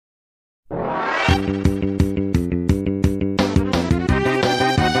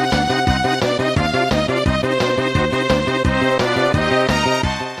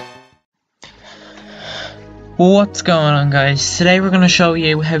What's going on, guys? Today we're going to show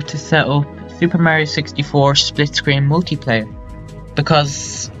you how to set up Super Mario 64 split screen multiplayer,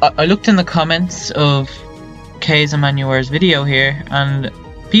 because I looked in the comments of Kay's and Manuel's video here and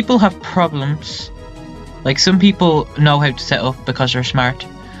people have problems. Like, some people know how to set up because they're smart,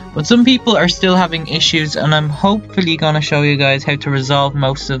 but some people are still having issues, and I'm hopefully going to show you guys how to resolve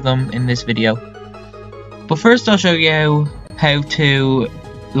most of them in this video. But first I'll show you how to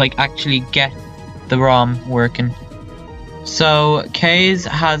actually get the ROM working. So Kay's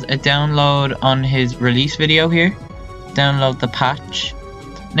has a download on his release video here. Download the patch.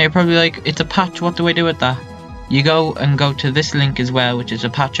 Now you're probably like, it's a patch, what do I do with that? You go to this link as well, which is a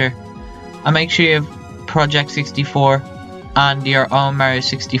patcher, and make sure you have Project 64 and your own Mario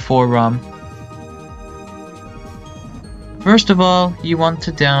 64 ROM. First of all, you want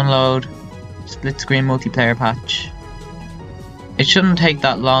to download Split Screen Multiplayer patch. It shouldn't take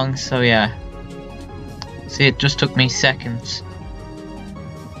that long, so yeah. See, it just took me seconds.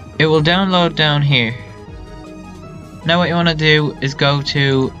 It will download down here. Now what you want to do is go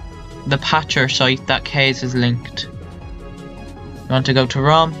to the patcher site that Kay's has linked. You want to go to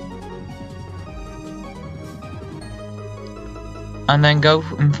ROM, and then go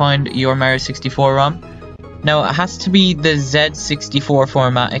and find your Mario 64 ROM. Now it has to be the Z64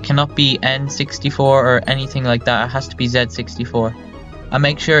 format, it cannot be N64 or anything like that, it has to be Z64. And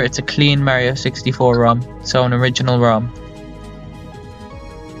make sure it's a clean Mario 64 ROM, so an original ROM.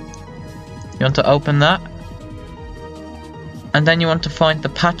 You want to open that, and then you want to find the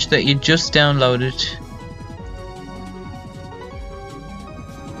patch that you just downloaded,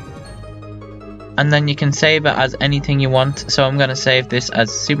 and then you can save it as anything you want. So I'm going to save this as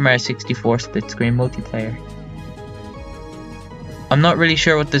Super Mario 64 Split Screen Multiplayer. I'm not really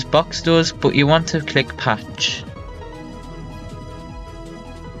sure what this box does, but you want to click patch.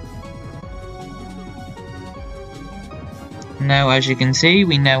 Now, as you can see,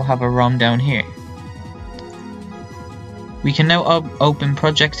 we now have a ROM down here. We can now open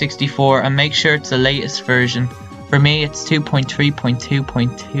Project 64 and make sure it's the latest version. For me, it's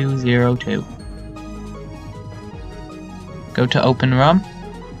 2.3.2.202. Go to Open ROM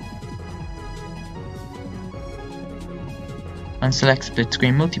and select Split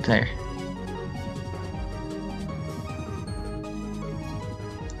Screen Multiplayer.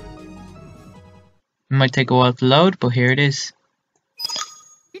 It might take a while to load, but here it is.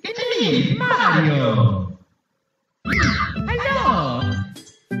 Hey, Mario! Hello!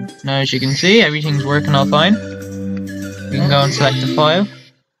 Now, as you can see, everything's working all fine. You can go and select the file,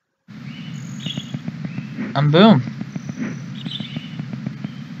 and boom,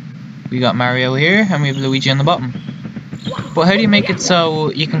 we got Mario here and we have Luigi on the bottom. But how do you make it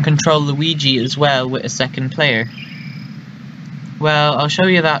so you can control Luigi as well with a second player? Well, I'll show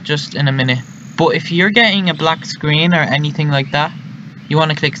you that just in a minute. But if you're getting a black screen or anything like that, you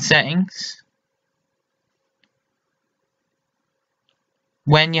want to click Settings.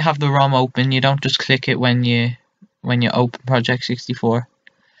 When you have the ROM open, you don't just click it when you open Project 64.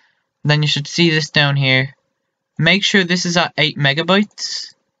 Then you should see this down here. Make sure this is at 8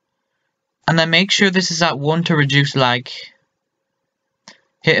 megabytes. And then make sure this is at 1 to reduce lag.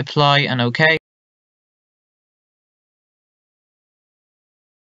 Hit apply and OK.